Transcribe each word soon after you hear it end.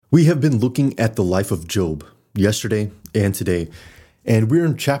We have been looking at the life of Job yesterday and today, and we're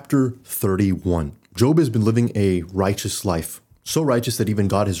in chapter 31. Job has been living a righteous life, so righteous that even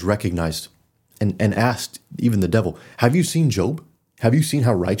God has recognized and asked even the devil, have you seen Job? Have you seen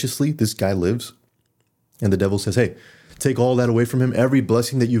how righteously this guy lives? And the devil says, hey, take all that away from him. Every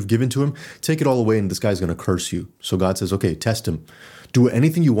blessing that you've given to him, take it all away, and this guy's going to curse you. So God says, okay, test him. Do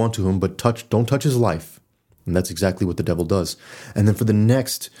anything you want to him, but don't touch his life. And that's exactly what the devil does. And then for the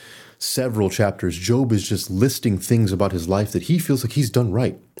next several chapters, Job is just listing things about his life that he feels like he's done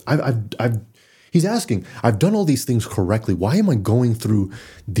right. He's asking, I've done all these things correctly. Why am I going through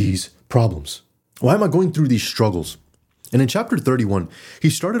these problems? Why am I going through these struggles? And in chapter 31,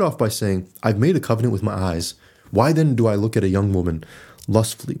 he started off by saying, I've made a covenant with my eyes. Why then do I look at a young woman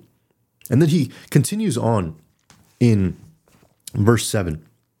lustfully? And then he continues on in verse 7.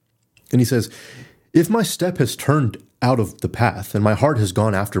 And he says, if my step has turned out of the path, and my heart has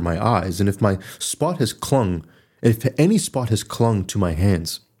gone after my eyes, and if any spot has clung to my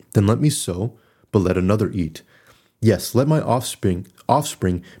hands, then let me sow, but let another eat. Yes, let my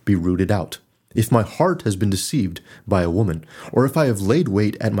offspring be rooted out. If my heart has been deceived by a woman, or if I have laid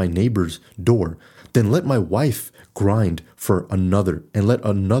wait at my neighbor's door, then let my wife grind for another, and let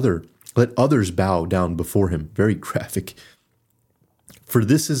others bow down before him. Very graphic. For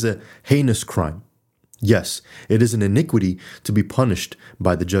this is a heinous crime. Yes, it is an iniquity to be punished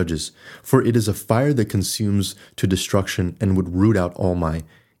by the judges, for it is a fire that consumes to destruction and would root out all my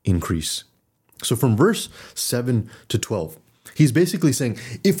increase. So from verse 7 to 12, he's basically saying,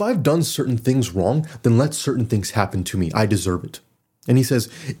 if I've done certain things wrong, then let certain things happen to me. I deserve it. And he says,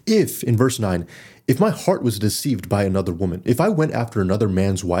 in verse 9, if my heart was deceived by another woman, if I went after another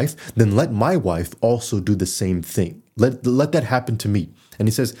man's wife, then let my wife also do the same thing. Let that happen to me. And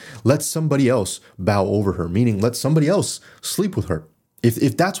he says, let somebody else bow over her, meaning let somebody else sleep with her.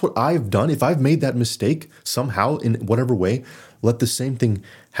 If that's what I've done, if I've made that mistake somehow in whatever way, let the same thing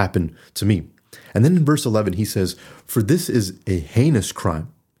happen to me. And then in verse 11, he says, for this is a heinous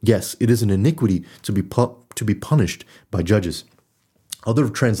crime. Yes, it is an iniquity to be punished by judges. Other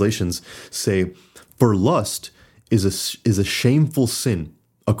translations say, for lust is a shameful sin,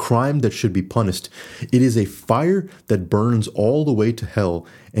 a crime that should be punished. It is a fire that burns all the way to hell,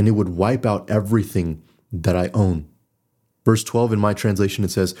 and it would wipe out everything that I own. Verse 12 in my translation,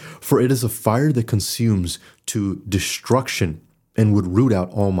 it says, for it is a fire that consumes to destruction and would root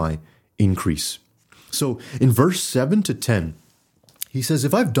out all my increase. So in verse 7 to 10, he says,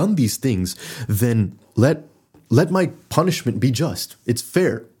 if I've done these things, then let my punishment be just. It's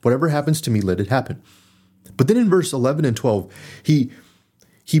fair. Whatever happens to me, let it happen. But then in verse 11 and 12,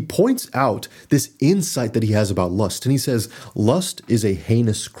 he points out this insight that he has about lust. And he says, lust is a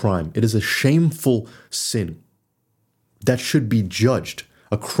heinous crime. It is a shameful sin that should be judged,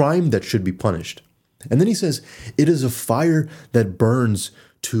 a crime that should be punished. And then he says, it is a fire that burns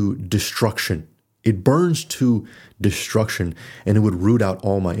to destruction. It burns to destruction, and it would root out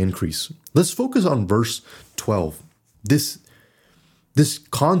all my increase. Let's focus on verse 12. This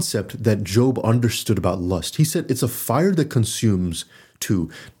concept that Job understood about lust. He said it's a fire that consumes to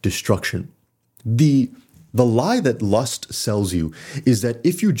destruction. The lie that lust sells you is that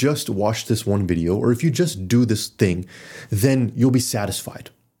if you just watch this one video or if you just do this thing, then you'll be satisfied.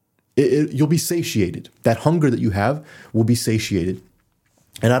 You'll be satiated. That hunger that you have will be satiated.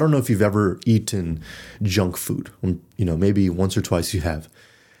 And I don't know if you've ever eaten junk food. Maybe once or twice you have.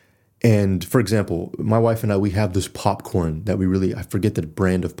 And for example, my wife and I, we have this popcorn that I forget the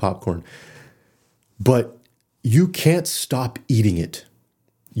brand of popcorn, but you can't stop eating it.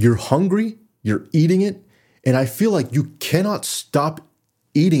 You're hungry, you're eating it, and I feel like you cannot stop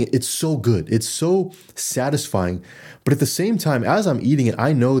eating it. It's so good. It's so satisfying. But at the same time, as I'm eating it,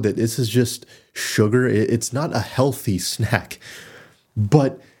 I know that this is just sugar. It's not a healthy snack.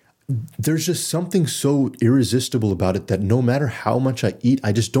 But there's just something so irresistible about it that no matter how much I eat,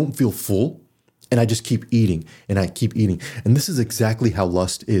 I just don't feel full. And I just keep eating and I keep eating. And this is exactly how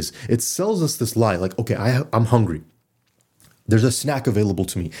lust is. It sells us this lie like, okay, I'm hungry. There's a snack available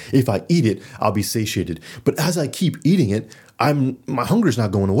to me. If I eat it, I'll be satiated. But as I keep eating it, my hunger's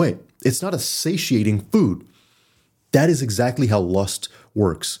not going away. It's not a satiating food. That is exactly how lust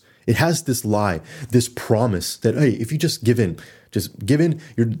works. It has this lie, this promise that, hey, if you just give in,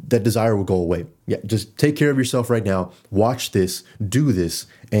 that desire will go away. Yeah, just take care of yourself right now. Watch this, do this,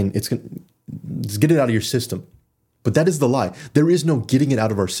 and just get it out of your system. But that is the lie. There is no getting it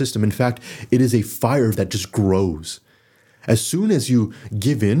out of our system. In fact, it is a fire that just grows. As soon as you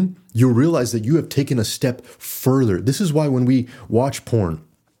give in, you realize that you have taken a step further. This is why when we watch porn,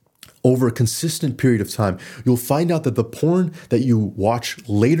 over a consistent period of time, you'll find out that the porn that you watch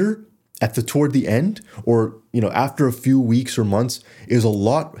later toward the end, or after a few weeks or months, is a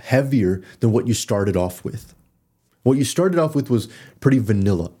lot heavier than what you started off with. What you started off with was pretty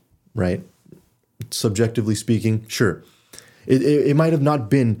vanilla, right? Subjectively speaking, sure. It might have not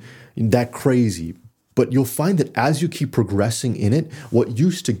been that crazy, but you'll find that as you keep progressing in it, what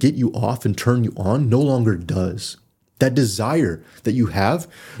used to get you off and turn you on no longer does. That desire that you have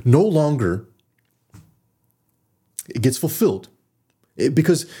no longer it gets fulfilled.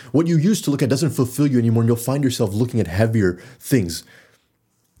 Because what you used to look at doesn't fulfill you anymore, and you'll find yourself looking at heavier things.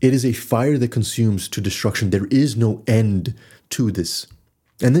 It is a fire that consumes to destruction. There is no end to this.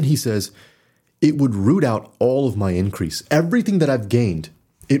 And then he says, it would root out all of my increase. Everything that I've gained,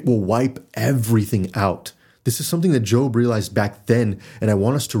 it will wipe everything out. This is something that Job realized back then, and I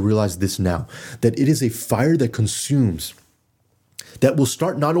want us to realize this now, that it is a fire that consumes, that will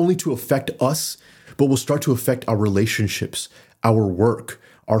start not only to affect us, but will start to affect our relationships, our work,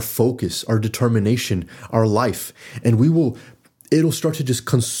 our focus, our determination, our life. And it'll start to just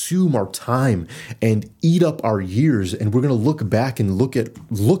consume our time and eat up our years. And we're going to look back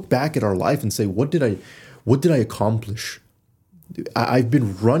at our life and say, what did I accomplish? I've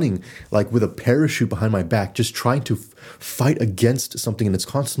been running like with a parachute behind my back, just trying to fight against something, and it's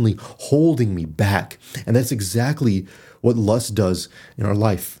constantly holding me back. And that's exactly what lust does in our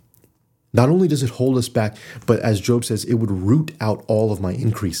life. Not only does it hold us back, but as Job says, it would root out all of my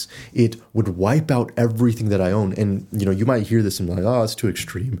increase. It would wipe out everything that I own. And, you might hear this and be like, oh, it's too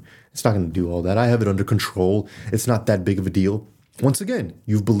extreme. It's not going to do all that. I have it under control. It's not that big of a deal. Once again,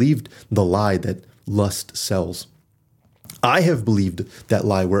 you've believed the lie that lust sells. I have believed that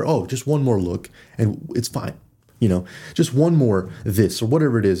lie where, just one more look and it's fine. Just one more this or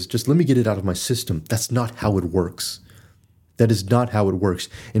whatever it is. Just let me get it out of my system. That's not how it works. That is not how it works.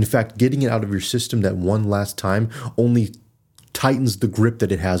 In fact, getting it out of your system that one last time only tightens the grip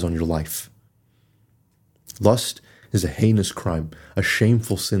that it has on your life. Lust is a heinous crime, a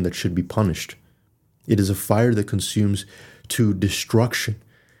shameful sin that should be punished. It is a fire that consumes to destruction,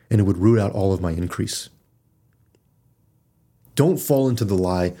 and it would root out all of my increase. Don't fall into the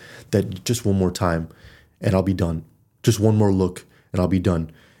lie that just one more time and I'll be done. Just one more look and I'll be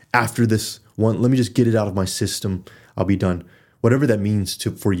done. After this one, let me just get it out of my system. I'll be done. Whatever that means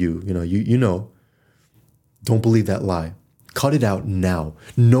for you, don't believe that lie. Cut it out now,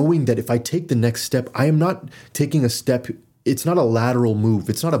 knowing that if I take the next step, I am not taking a step. It's not a lateral move.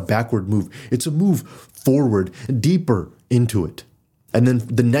 It's not a backward move. It's a move forward, deeper into it. And then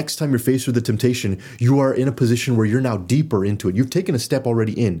the next time you're faced with the temptation, you are in a position where you're now deeper into it. You've taken a step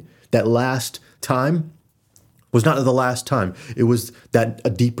already in. That last time was not the last time. It was a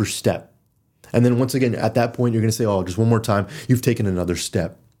deeper step. And then once again, at that point, you're going to say, just one more time. You've taken another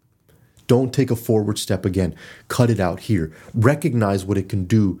step. Don't take a forward step again. Cut it out here. Recognize what it can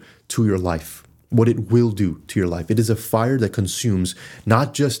do to your life, what it will do to your life. It is a fire that consumes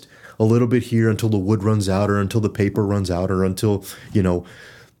not just a little bit here until the wood runs out or until the paper runs out or until,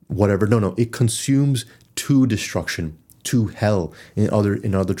 whatever. No, it consumes to destruction, to hell in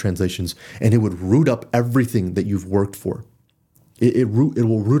other translations. And it would root up everything that you've worked for. It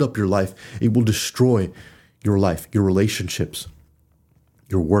will root up your life. It will destroy your life, your relationships,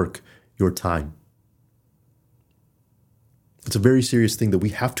 your work, your time. It's a very serious thing that we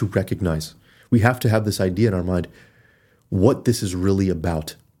have to recognize. We have to have this idea in our mind, what this is really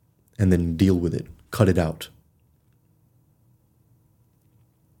about, and then deal with it, cut it out.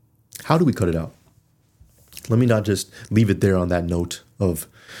 How do we cut it out? Let me not just leave it there on that note of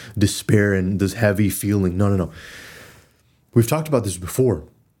despair and this heavy feeling. No. We've talked about this before.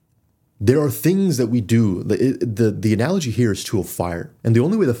 There are things that we do. The analogy here is to a fire. And the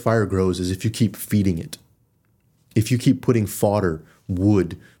only way the fire grows is if you keep feeding it. If you keep putting fodder,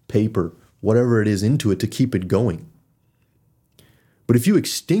 wood, paper, whatever it is into it to keep it going. But if you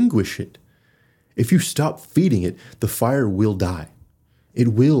extinguish it, if you stop feeding it, the fire will die. It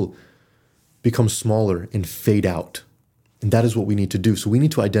will become smaller and fade out. And that is what we need to do. So we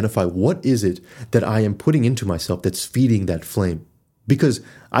need to identify what is it that I am putting into myself that's feeding that flame. Because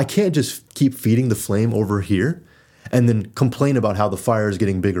I can't just keep feeding the flame over here and then complain about how the fire is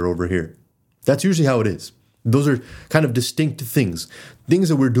getting bigger over here. That's usually how it is. Those are kind of distinct things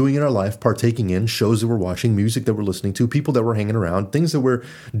that we're doing in our life, partaking in, shows that we're watching, music that we're listening to, people that we're hanging around, things that we're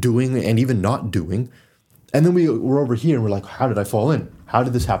doing and even not doing. And then we're over here and we're like, how did I fall in? How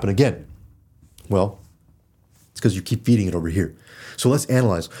did this happen again? Well, it's because you keep feeding it over here. So let's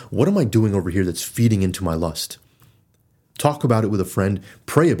analyze, what am I doing over here that's feeding into my lust? Talk about it with a friend,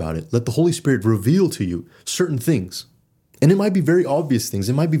 pray about it. Let the Holy Spirit reveal to you certain things. And it might be very obvious things.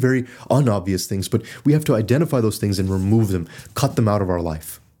 It might be very unobvious things, but we have to identify those things and remove them, cut them out of our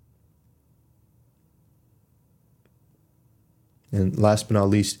life. And last but not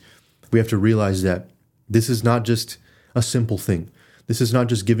least, we have to realize that this is not just a simple thing. This is not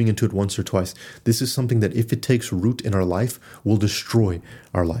just giving into it once or twice. This is something that if it takes root in our life, will destroy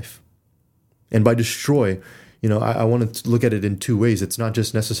our life. And by destroy, I want to look at it in two ways. It's not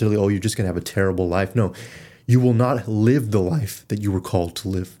just necessarily, you're just going to have a terrible life. No, you will not live the life that you were called to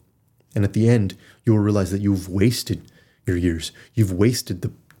live. And at the end, you will realize that you've wasted your years. You've wasted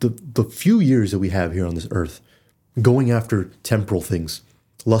the few years that we have here on this earth going after temporal things,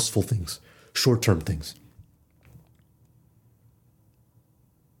 lustful things, short-term things.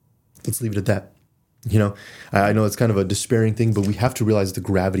 Let's leave it at that. I know it's kind of a despairing thing, but we have to realize the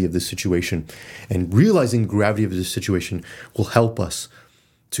gravity of this situation. And realizing the gravity of this situation will help us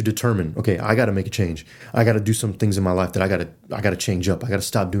to determine, okay, I got to make a change. I got to do some things in my life that I got to change up. I got to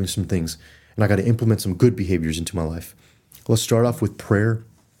stop doing some things, and I got to implement some good behaviors into my life. Let's start off with prayer,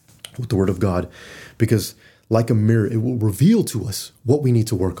 with the Word of God, because like a mirror, it will reveal to us what we need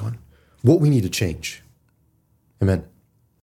to work on, what we need to change. Amen.